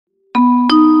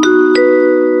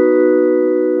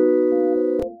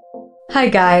Hi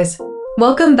guys,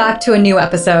 welcome back to a new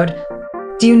episode.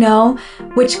 Do you know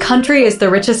which country is the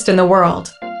richest in the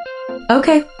world?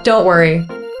 Okay, don't worry.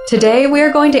 Today we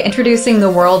are going to introducing the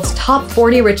world's top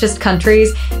 40 richest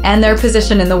countries and their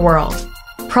position in the world.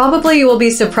 Probably you will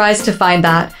be surprised to find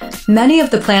that many of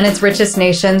the planet's richest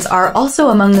nations are also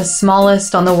among the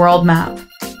smallest on the world map.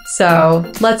 So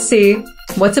let's see,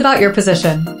 what's about your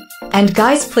position? And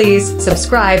guys, please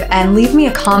subscribe and leave me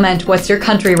a comment what's your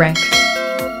country rank.